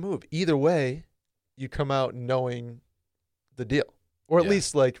just tight. make a move. Either way, you come out knowing the deal, or at Yeah.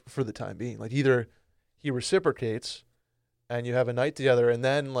 least like for the time being. Like either he reciprocates, and you have a night together, and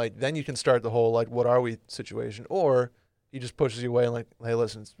then you can start the whole like what are we situation, or he just pushes you away and like, hey,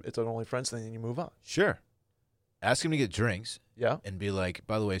 listen, it's an only friends thing, and you move on. Sure. Ask him to get drinks Yeah. and be like,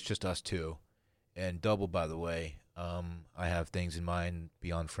 by the way, it's just us two. And double, by the way, I have things in mind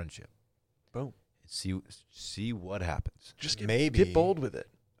beyond friendship. Boom. See what happens. Just Maybe. get bold with it.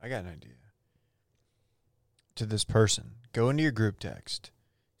 I got an idea. To this person, go into your group text.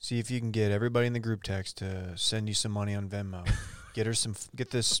 See if you can get everybody in the group text to send you some money on Venmo. Get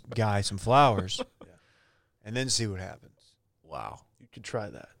this guy some flowers, Yeah. and then see what happens. Wow. You could try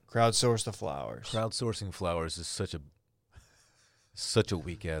that. Crowdsource the flowers. Crowdsourcing flowers is such a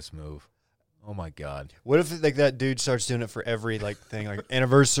weak ass move. Oh my God. What if like that dude starts doing it for every like thing, like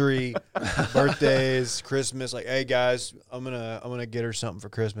anniversary, birthdays, Christmas? Like, hey guys, I'm gonna get her something for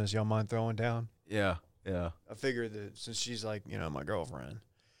Christmas. Y'all mind throwing down? Yeah. Yeah. I figured that since she's like, my girlfriend.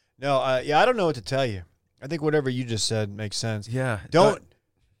 No, I don't know what to tell you. I think whatever you just said makes sense. Yeah.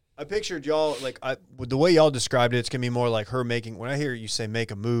 I pictured y'all like with the way y'all described it. It's gonna be more like her making. When I hear you say make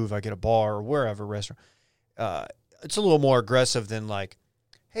a move, like at a bar or wherever restaurant, it's a little more aggressive than like,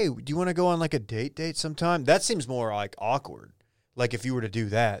 hey, do you want to go on like a date sometime? That seems more like awkward. Like if you were to do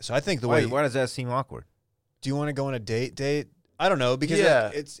that. So I think the way. Why does that seem awkward? Do you want to go on a date? I don't know because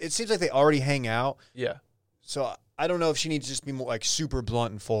Yeah. it seems like they already hang out. Yeah. So I don't know if she needs to just be more like super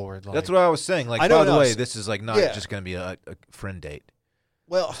blunt and forward. Like, That's what I was saying. Like, I know by the what way, else- this is like not Yeah. just going to be a friend date.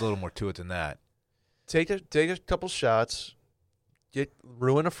 well, There's a little more to it than that. Take a couple shots,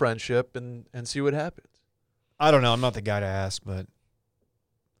 ruin a friendship, and see what happens. I don't know. I'm not the guy to ask, but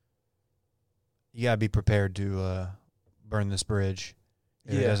you gotta be prepared to burn this bridge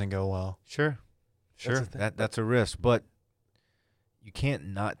if it Yeah. doesn't go well. Sure. the thing. That's a risk. But you can't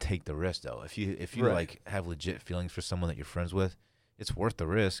not take the risk though. If you Right. like have legit feelings for someone that you're friends with, it's worth the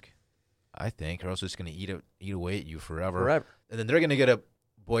risk, I think, or else it's gonna eat away at you forever. And then they're gonna get a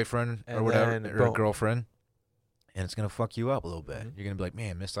boyfriend or And whatever, then, or a boom. girlfriend, and it's gonna fuck you up a little bit. Mhm. You're gonna be like,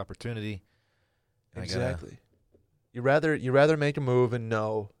 man, missed opportunity. I gotta- Exactly. You rather make a move and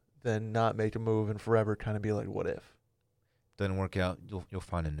know than not make a move and forever kind of be like, what if? Doesn't work out, you'll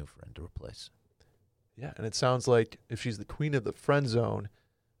find a new friend to replace. Yeah, and it sounds like if she's the queen of the friend zone,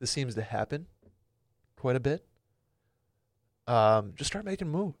 this seems to happen quite a bit. Just start making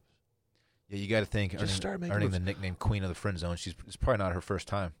moves. Yeah, you got to think Just start making earning moves. the nickname Queen of the Friend Zone. It's probably not her first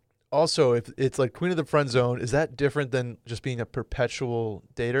time. Also, if it's like queen of the friend zone, is that different than just being a perpetual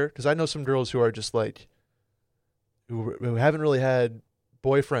dater? Because I know some girls who are just like, who haven't really had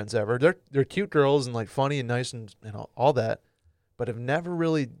boyfriends ever. They're cute girls and like funny and nice and all that, but have never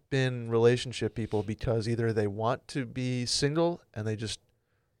really been relationship people because either they want to be single and they just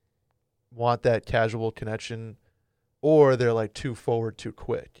want that casual connection, or they're like too forward too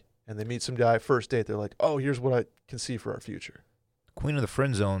quick and they meet some guy first date. They're like, oh, here's what I can see for our future. Queen of the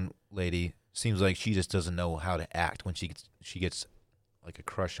Friend Zone lady seems like she just doesn't know how to act when she gets like a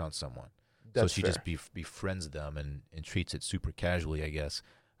crush on someone. That's so she fair. just befriends them and treats it super casually, I guess.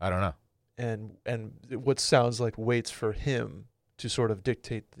 I don't know. And what sounds like waits for him to sort of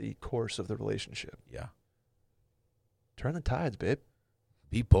dictate the course of the relationship. Yeah. Turn the tides, babe.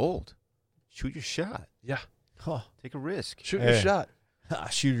 Be bold. Shoot your shot. Yeah. Huh. Take a risk. Shoot your Hey. shot.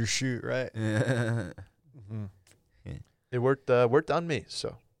 Shoot or shoot, right? Mm-hmm. hmm It worked on me,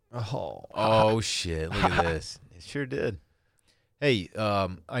 so. Oh, shit. Look at this. It sure did. Hey,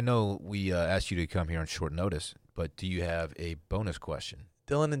 I know we asked you to come here on short notice, but do you have a bonus question?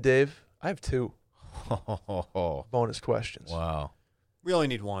 Dillon and Dave, I have 2 Wow. bonus questions. we only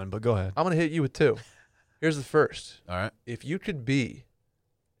need one, but go ahead. I'm going to hit you with 2. Here's the first. All right. If you could be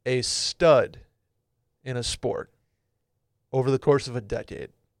a stud in a sport over the course of a decade,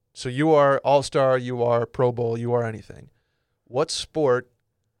 so you are all-star, you are Pro Bowl, you are anything, what sport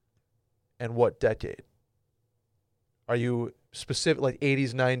and what decade? Are you specific, like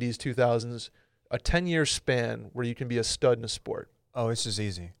 80s, 90s, 2000s, a 10-year span where you can be a stud in a sport? Oh, this is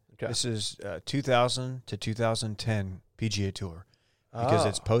easy. Okay. This is 2000 to 2010 PGA Tour because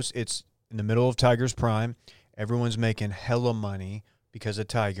it's in the middle of Tiger's prime. Everyone's making hella money because of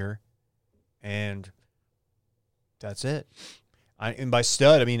Tiger, and that's it. And by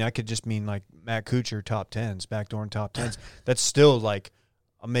stud, I mean I could just mean like Matt Kuchar top 10s, backdoor and top 10s. That's still like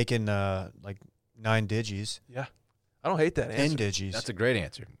I'm making like 9 digis, Yeah. I don't hate that 10 answer. digis. That's a great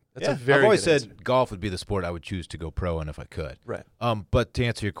answer. That's a very I've always good said answer. golf would be the sport I would choose to go pro in if I could. Right. But to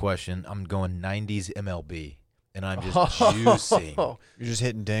answer your question, I'm going 90s MLB, and I'm just juicing. You're just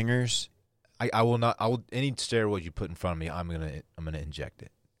hitting dingers. I will not. I will any steroid you put in front of me. I'm gonna inject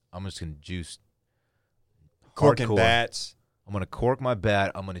it. I'm just gonna juice. Corking hardcore. bats, I'm gonna cork my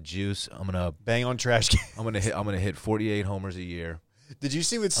bat. I'm gonna juice. I'm gonna bang on trash cans. I'm gonna hit 48 homers a year. Did you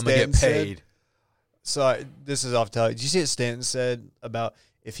see what I'm gonna Stanton get said? paid. So this is off topic. Did you see what Stanton said about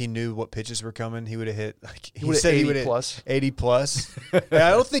if he knew what pitches were coming, he would have hit like He would've said 80 he would hit plus. 80 plus. Yeah, I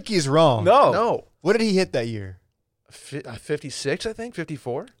don't think he's wrong. No. What did he hit that year? 56, I think,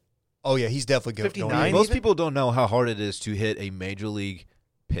 54. Oh yeah, he's definitely good. 59? Most even? people don't know how hard it is to hit a major league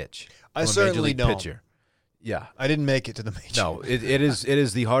pitch. I from a major certainly league don't. pitcher. Yeah. I didn't make it to the major. No, it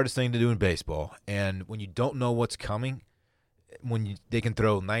is the hardest thing to do in baseball. And when you don't know what's coming, they can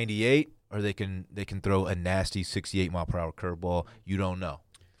throw 98 or they can throw a nasty 68 mile per hour curveball. You don't know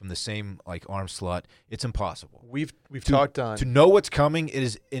from the same like arm slot. It's impossible. We've talked on To know what's coming, it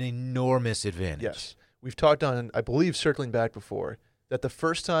is an enormous advantage. yes. We've talked on, I believe, circling back before, that the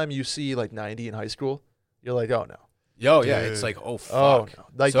first time you see like 90 in high school, you're like, oh no. Yo, yeah, Dude. it's like, oh fuck. Oh no.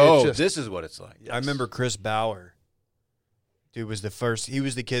 Like so it's just, this is what it's like. yes. I remember Chris Bauer. Dude was the first. He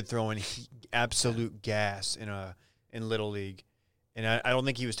was the kid throwing absolute gas in Little League, and I don't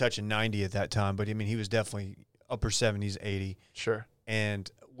think he was touching 90 at that time. But I mean, he was definitely upper 70s, 80. Sure. And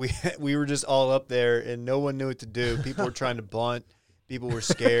we were just all up there, and no one knew what to do. People were trying to bunt. People were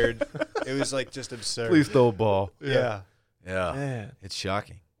scared. It was like just absurd. Please throw a ball. Yeah. Yeah. Man, It's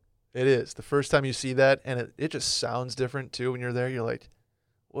shocking. it is. The first time you see that, and it just sounds different too when you're there. You're like,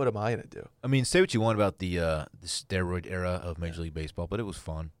 what am I going to do? I mean, say what you want about the steroid era of Major League Baseball, but it was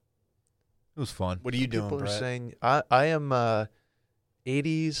fun. It was fun. What are you doing, People are Brett? saying, I am a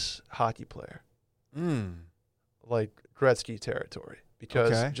 80s hockey player, like Gretzky territory,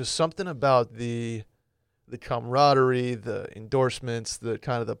 because Okay. just something about the camaraderie, the endorsements, the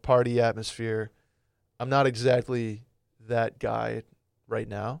kind of the party atmosphere. I'm not exactly that guy right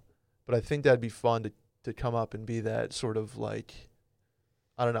now, but I think that'd be fun to come up and be that sort of like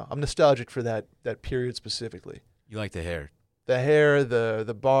I don't know. I'm nostalgic for that period specifically. You like the hair. The hair,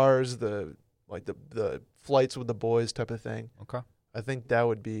 the bars, the flights with the boys type of thing. Okay. I think that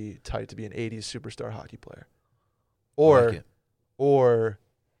would be tight to be an 80s superstar hockey player. I like it. Or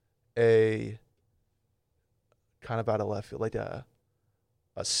a kind of out of left field, like a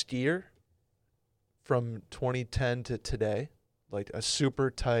skier from 2010 to today, like a super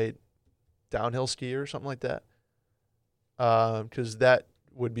tight downhill skier or something like that. Because that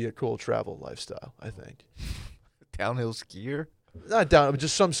would be a cool travel lifestyle, I think. Downhill skier? Not down, but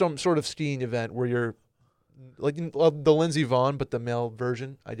just some sort of skiing event where you're like the Lindsey Vonn, but the male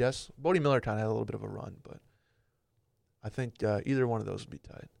version, I guess. Bodie Miller kind of had a little bit of a run, but I think either one of those would be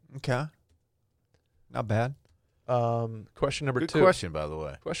tight. Okay. Not bad. Question number Good 2. question, by the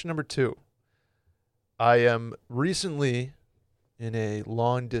way. Question number 2. I am recently in a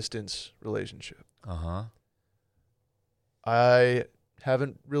long distance relationship. Uh-huh. I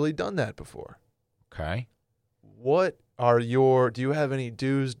haven't really done that before. Okay. What are do you have any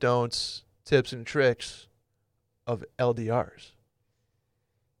do's, don'ts, tips, and tricks of LDRs?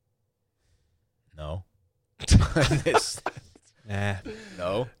 No. Nah.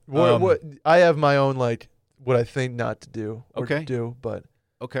 No. What I have my own, like, what I think not to do or Okay. to do, but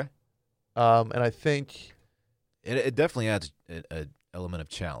Okay. and I think It definitely adds an element of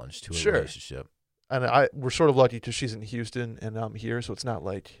challenge to a Sure. relationship. and we're sort of lucky because she's in Houston and I'm here, so it's not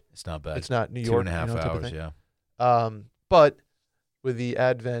like It's not bad. it's not New York. 2.5 type of hours, thing. yeah. But with the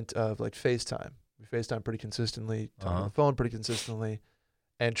advent of like FaceTime, we FaceTime pretty consistently, talk on the phone pretty consistently,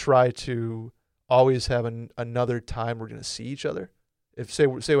 and try to always have another time we're going to see each other. If say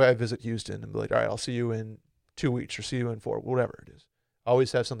I visit Houston and be like, all right, I'll see you in 2 weeks or see you in 4, whatever it is.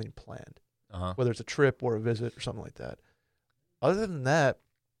 Always have something planned, whether it's a trip or a visit or something like that. Other than that,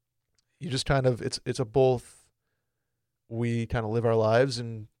 you just kind of it's a both. We kind of live our lives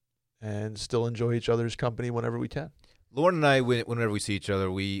and still enjoy each other's company whenever we can. Lauren and I, whenever we see each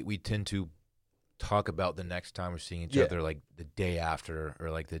other, we tend to talk about the next time we're seeing each other, like the day after or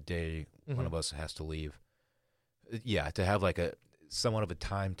like the day one of us has to leave. Yeah, to have like somewhat of a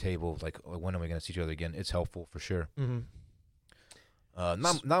timetable, like when are we going to see each other again? It's helpful for sure.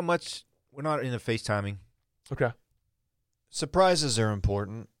 Not much. We're not into FaceTiming. Okay. Surprises are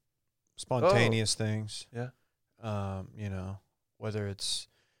important. Spontaneous things. Yeah. Whether it's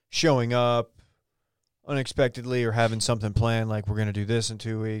showing up unexpectedly or having something planned, like we're going to do this in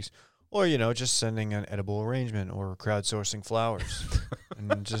 2 weeks, or, just sending an edible arrangement or crowdsourcing flowers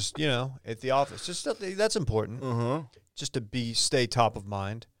and just, at the office. Just that's important. Just to stay top of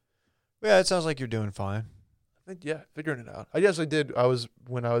mind. Yeah, it sounds like you're doing fine. I think, figuring it out. I guess I did.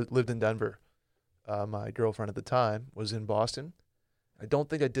 When I lived in Denver, my girlfriend at the time was in Boston. I don't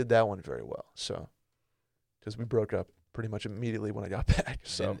think I did that one very well. So, because we broke up pretty much immediately when I got back.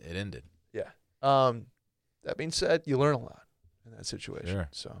 So it ended. Yeah. That being said, you learn a lot in that situation. Sure.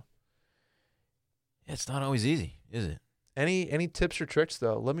 So, It's not always easy, is it? any tips or tricks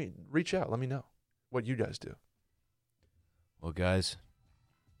though? Reach out. Let me know what you guys do. Well, guys,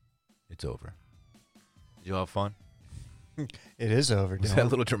 it's over. Did you all have fun? It is over. Was that a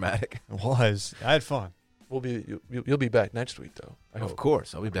little dramatic? It was. I had fun. You'll be back next week though. Of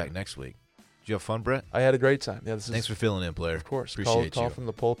course, I'll be back next week. Did you have fun, Brett? I had a great time. Yeah, Thanks for filling in, player. Of course. Appreciate Call you. from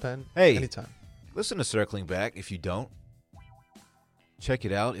the bullpen. Hey, anytime. Listen to Circling Back. If you don't, check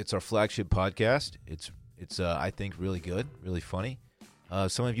it out. It's our flagship podcast. It's I think really good, really funny.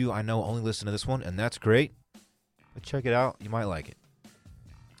 Some of you I know only listen to this one, and that's great. But check it out. You might like it.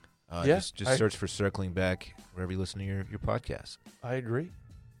 Just search for Circling Back wherever you listen to your podcast. I agree.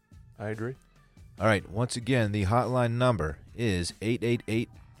 All right. Once again, the hotline number is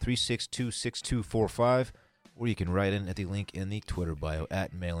 888-362-6245, or you can write in at the link in the Twitter bio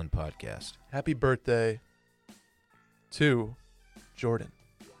at Mailin Podcast. Happy birthday to Jordan.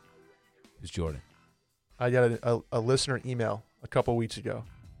 Who's Jordan? I got a listener email a couple weeks ago.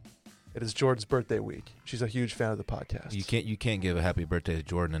 It is Jordan's birthday week. She's a huge fan of the podcast. You can't give a happy birthday to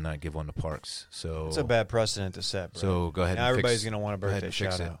Jordan and not give one to Parks. So it's a bad precedent to set, bro. So go ahead. Now everybody's going to want a birthday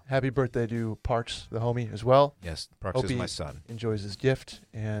shout out. Happy birthday to Parks, the homie, as well. Yes, Parks is my son. Enjoys his gift,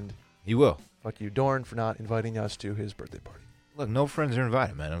 and he will. Fuck you, Dorn, for not inviting us to his birthday party. Look, no friends are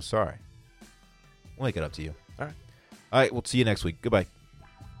invited, man. I'm sorry. We'll make it up to you. All right. All right, we'll see you next week. Goodbye.